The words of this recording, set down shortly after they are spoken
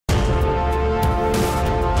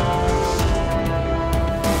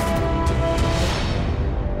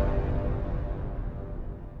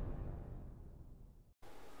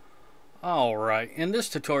Alright, in this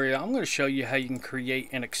tutorial I'm going to show you how you can create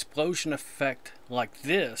an explosion effect like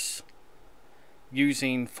this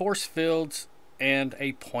using force fields and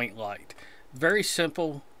a point light. Very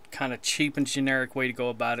simple, kind of cheap and generic way to go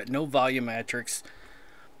about it. No volumetrics,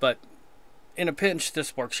 but in a pinch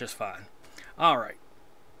this works just fine. Alright,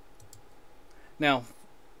 now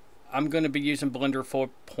I'm going to be using Blender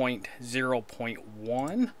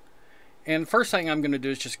 4.0.1, and the first thing I'm going to do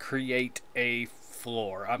is just create a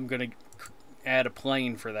floor. I'm going to add a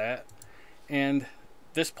plane for that, and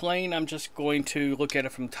this plane I'm just going to look at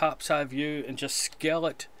it from top side view and just scale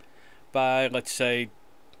it by, let's say,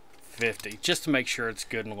 50, just to make sure it's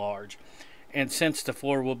good and large. And since the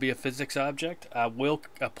floor will be a physics object, I will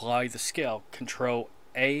apply the scale. Control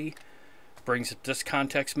A brings up this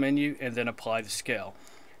context menu and then apply the scale,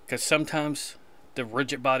 because sometimes the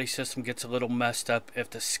rigid body system gets a little messed up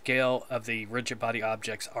if the scale of the rigid body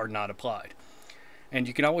objects are not applied. And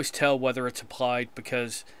you can always tell whether it's applied,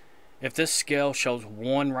 because if this scale shows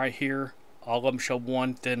 1 right here, all of them show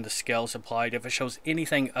 1, then the scale is applied. If it shows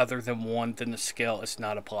anything other than 1, then the scale is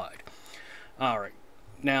not applied. Alright,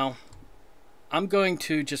 now I'm going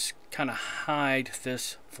to just kind of hide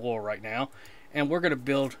this floor right now, and we're going to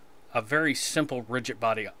build a very simple rigid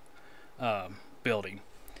body building.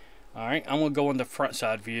 Alright, I'm going to go in the front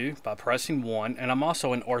side view by pressing 1, and I'm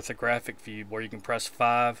also in orthographic view where you can press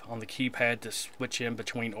 5 on the keypad to switch in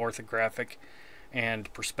between orthographic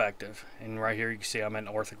and perspective. And right here you can see I'm in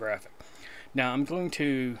orthographic. Now I'm going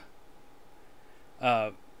to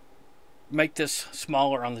make this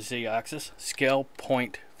smaller on the z-axis, scale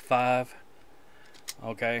 0.5.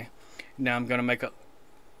 Okay, now I'm going to make a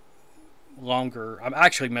longer. I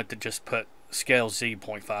actually meant to just put scale z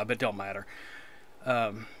 0.5, but it don't matter.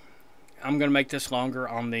 I'm going to make this longer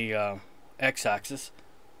on the x-axis.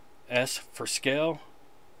 S for scale,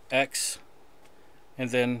 X,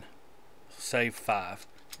 and then say 5.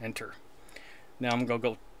 Enter. Now I'm going to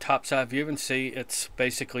go top side view and see it's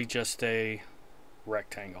basically just a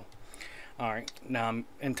rectangle. Alright, now I'm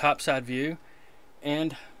in top side view,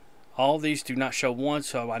 and all these do not show 1,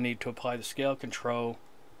 so I need to apply the scale. Control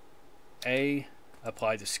A,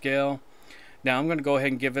 apply the scale. Now I'm going to go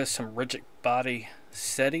ahead and give this some rigid body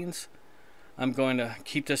settings. I'm going to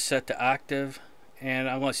keep this set to active, and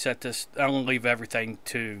I'm going to set this, I'm going to leave everything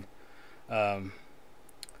to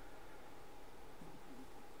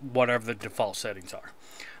whatever the default settings are.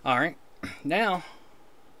 Alright, now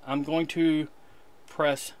I'm going to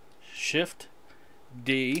press Shift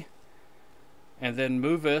D and then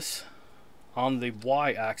move this on the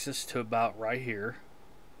Y axis to about right here.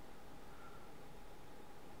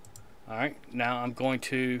 Alright, now I'm going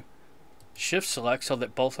to Shift select so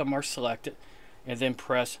that both of them are selected, and then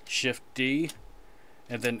press Shift D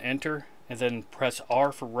and then enter, and then press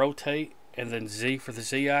R for rotate, and then Z for the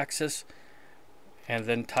Z axis, and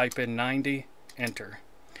then type in 90, enter.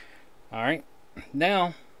 Alright,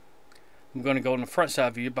 now I'm going to go in the front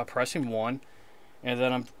side view by pressing 1, and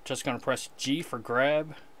then I'm just going to press G for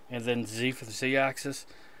grab, and then Z for the Z axis,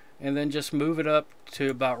 and then just move it up to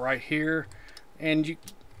about right here. And you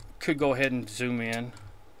could go ahead and zoom in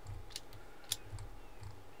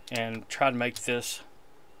and try to make this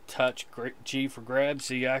touch. G for grab,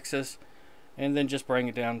 Z axis, and then just bring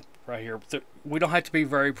it down right here. We don't have to be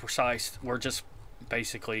very precise. We're just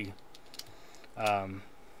basically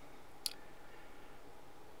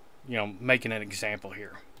you know, making an example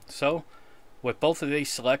here. So with both of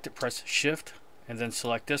these selected, press Shift and then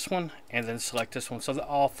select this one and then select this one, so that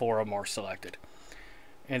all 4 of them are selected.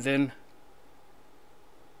 And then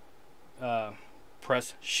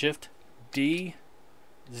press Shift D,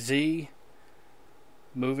 Z,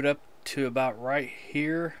 move it up to about right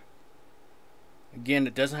here. Again,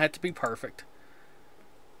 it doesn't have to be perfect.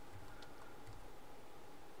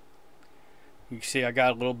 You can see I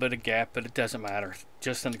got a little bit of gap, but it doesn't matter.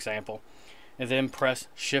 Just an example. And then press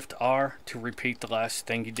Shift R to repeat the last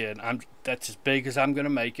thing you did. That's as big as I'm going to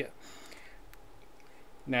make it.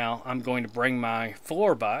 Now I'm going to bring my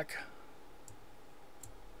floor back.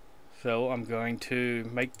 So I'm going to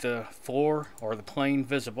make the floor or the plane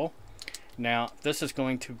visible. Now this is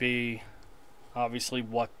going to be obviously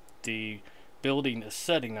what the building is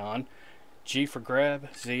setting on. G for grab,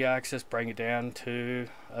 Z axis, bring it down to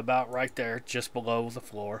about right there, just below the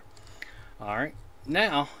floor. Alright,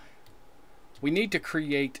 now we need to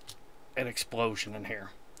create an explosion in here.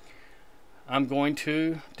 I'm going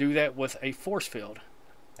to do that with a force field.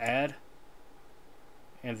 Add,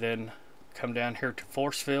 and then come down here to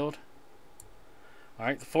force field.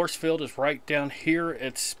 Alright, the force field is right down here.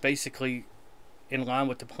 It's basically in line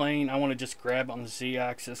with the plane. I want to just grab on the Z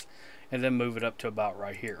axis and then move it up to about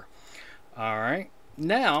right here. Alright,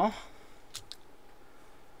 now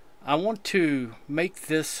I want to make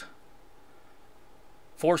this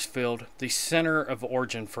force field the center of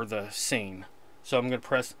origin for the scene. So I'm going to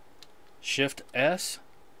press Shift S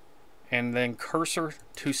and then cursor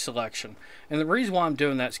to selection. And the reason why I'm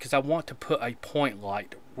doing that is because I want to put a point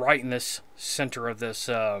light right in this center of this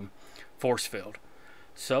force field.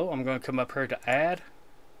 So I'm going to come up here to add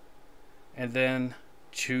and then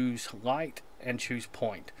choose light and choose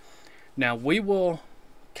point. Now we will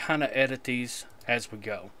kind of edit these as we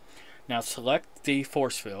go. Now select the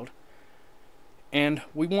force field, and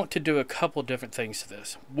we want to do a couple different things to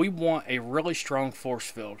this. We want a really strong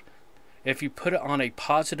force field. If you put it on a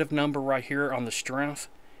positive number right here on the strength,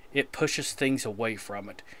 it pushes things away from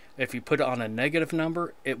it. If you put it on a negative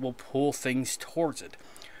number, it will pull things towards it.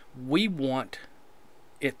 We want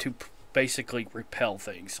it to basically repel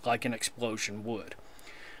things like an explosion would.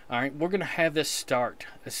 Alright, we're going to have this start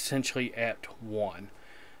essentially at 1.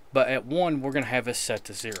 But at 1, we're going to have this set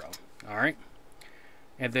to 0. Alright?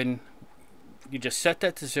 And then you just set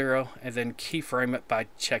that to 0 and then keyframe it by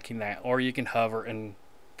checking that. Or you can hover and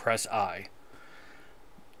press I.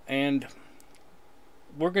 And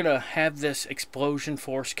we're going to have this explosion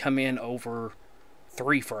force come in over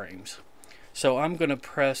 3 frames. So I'm going to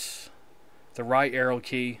press the right arrow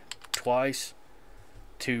key twice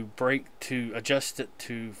to adjust it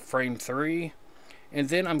to frame 3, and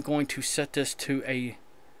then I'm going to set this to a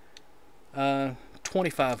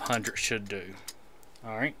 2500 should do.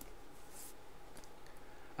 Alright.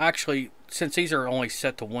 Actually, since these are only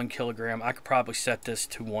set to 1 kilogram, I could probably set this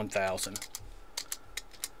to 1000.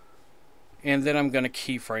 And then I'm going to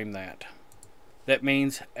keyframe that. That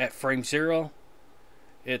means at frame 0,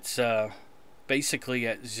 it's basically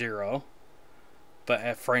at 0. But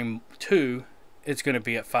at frame 2, it's going to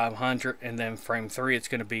be at 500. And then frame 3, it's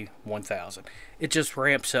going to be 1000. It just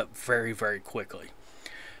ramps up very, very quickly.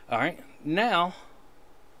 Alright, now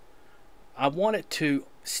I want it to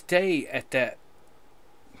stay at that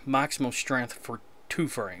maximum strength for 2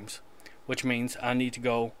 frames, which means I need to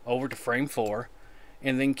go over to frame 4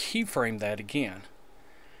 and then keyframe that again,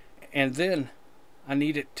 and then I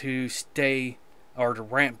need it to stay or to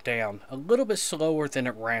ramp down a little bit slower than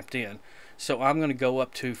it ramped in. So I'm going to go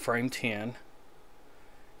up to frame 10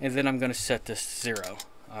 and then I'm going to set this to 0.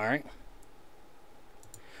 Alright,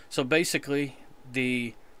 so basically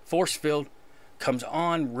the force field comes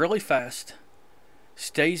on really fast,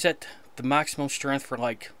 stays at the maximum strength for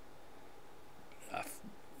like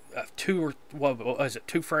 2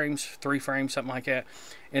 frames, 3 frames, something like that,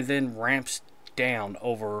 and then ramps down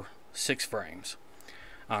over 6 frames.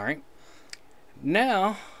 Alright,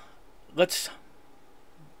 now let's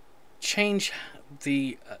change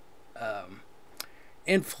the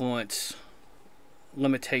influence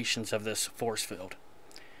limitations of this force field.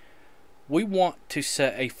 We want to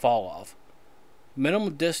set a fall off.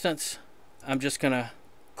 Minimum distance, I'm just going to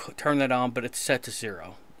turn that on, but it's set to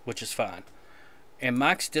 0, which is fine. And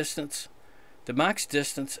max distance, the max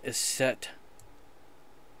distance is set.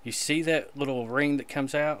 You see that little ring that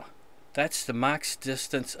comes out? That's the max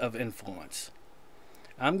distance of influence.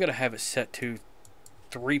 I'm going to have it set to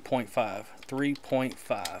 3.5.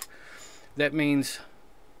 3.5. That means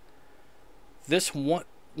this one,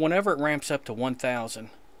 whenever it ramps up to 1000,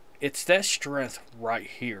 it's that strength right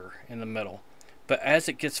here in the middle. But as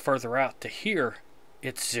it gets further out to here,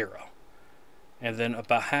 it's 0. And then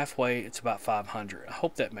about halfway, it's about 500. I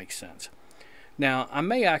hope that makes sense. Now, I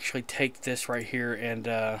may actually take this right here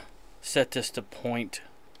and set this to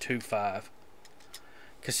 0.25.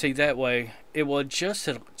 Because see, that way, it will adjust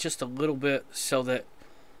it just a little bit so that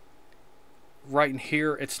right in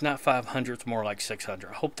here, it's not 500, it's more like 600.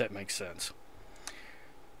 I hope that makes sense.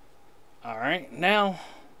 Alright, now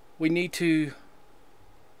we need to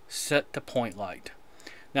set the point light.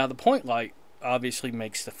 Now, the point light obviously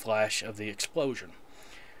makes the flash of the explosion.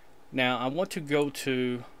 Now I want to go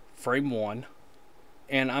to frame 1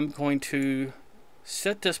 and I'm going to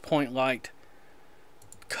set this point light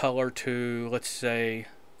color to, let's say,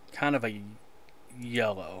 kind of a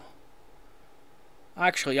yellow.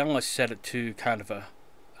 Actually, I'm going to set it to kind of a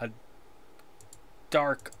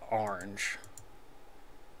dark orange.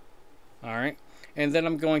 Alright, and then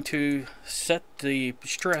I'm going to set the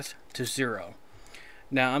strength to 0.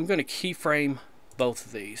 Now I'm going to keyframe both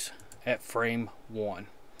of these at frame 1.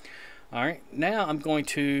 Alright, now I'm going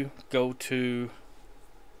to go to,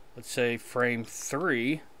 let's say, frame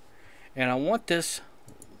 3, and I want this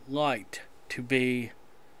light to be,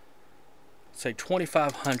 say,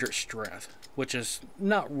 2500 strength, which is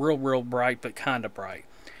not real bright, but kind of bright.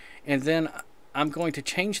 And then I'm going to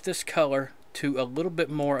change this color to a little bit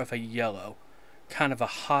more of a yellow, kind of a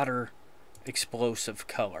hotter, explosive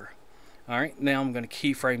color. Alright, now I'm going to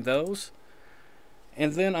keyframe those.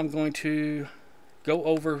 And then I'm going to go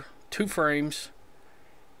over 2 frames,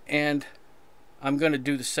 and I'm going to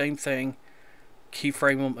do the same thing,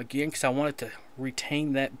 keyframe them again, because I want it to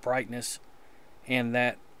retain that brightness and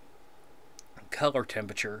that color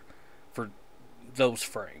temperature for those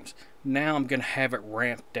frames. Now I'm going to have it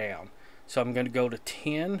ramped down. So I'm going to go to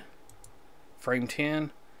 10, frame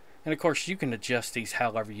 10, and of course you can adjust these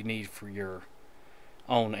however you need for your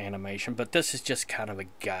own animation, but this is just kind of a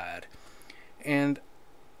guide. And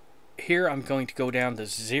here I'm going to go down to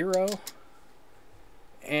 0,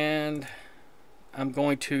 and I'm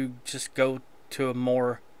going to just go to a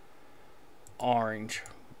more orange,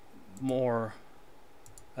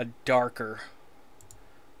 a darker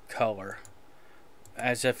color,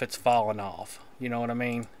 as if it's falling off. You know what I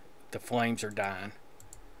mean? The flames are dying.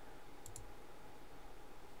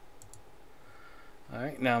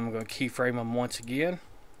 Alright, now I'm going to keyframe them once again.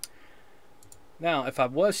 Now, if I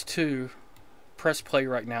was to press play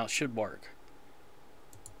right now, it should work.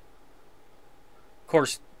 Of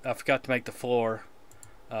course, I forgot to make the floor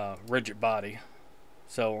rigid body.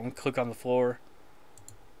 So I'm going to click on the floor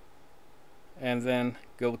and then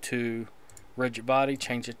go to rigid body,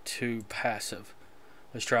 change it to passive.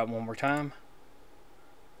 Let's try it one more time.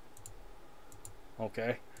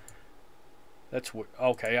 Okay.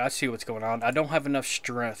 Okay, I see what's going on. I don't have enough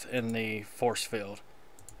strength in the force field.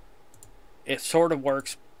 It sort of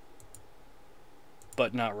works,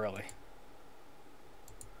 but not really.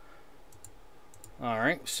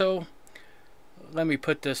 Alright, so let me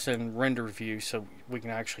put this in render view so we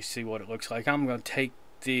can actually see what it looks like. I'm going to take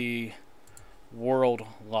the world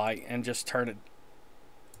light and just turn it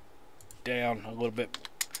down a little bit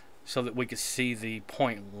so that we can see the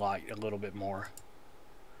point light a little bit more.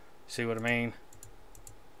 See what I mean?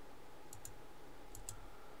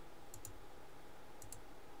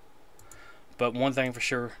 But one thing for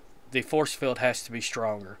sure, the force field has to be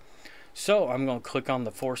stronger. So I'm going to click on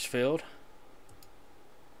the force field.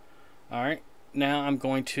 Alright, now I'm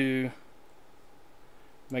going to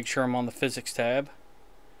make sure I'm on the physics tab,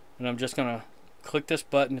 and I'm just going to click this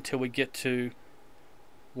button until we get to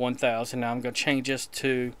 1000. Now I'm going to change this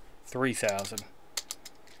to 3000.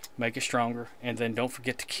 Make it stronger, and then don't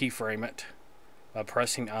forget to keyframe it by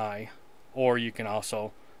pressing I, or you can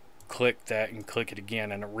also click that and click it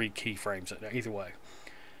again and it re-keyframes it, either way.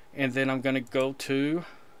 And then I'm going to go to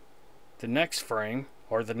the next frame,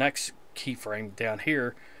 or the next keyframe down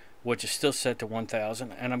here, which is still set to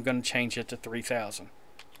 1000, and I'm going to change it to 3000.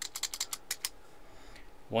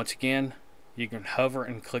 Once again, you can hover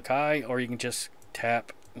and click I, or you can just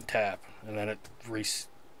tap and tap, and then it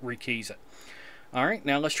re-keys it. Alright,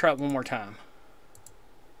 now let's try it one more time.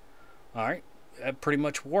 Alright, that pretty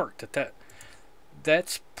much worked.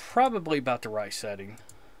 That's probably about the right setting.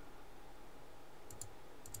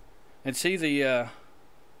 And see, the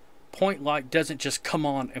point light doesn't just come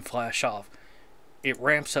on and flash off. It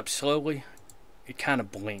ramps up slowly. It kind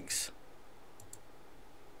of blinks.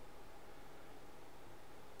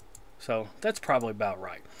 So that's probably about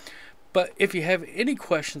right. But if you have any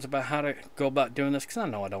questions about how to go about doing this, because I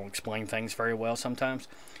know I don't explain things very well sometimes,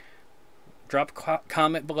 drop a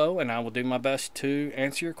comment below and I will do my best to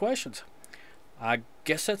answer your questions. I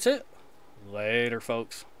guess that's it. Later,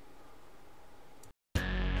 folks.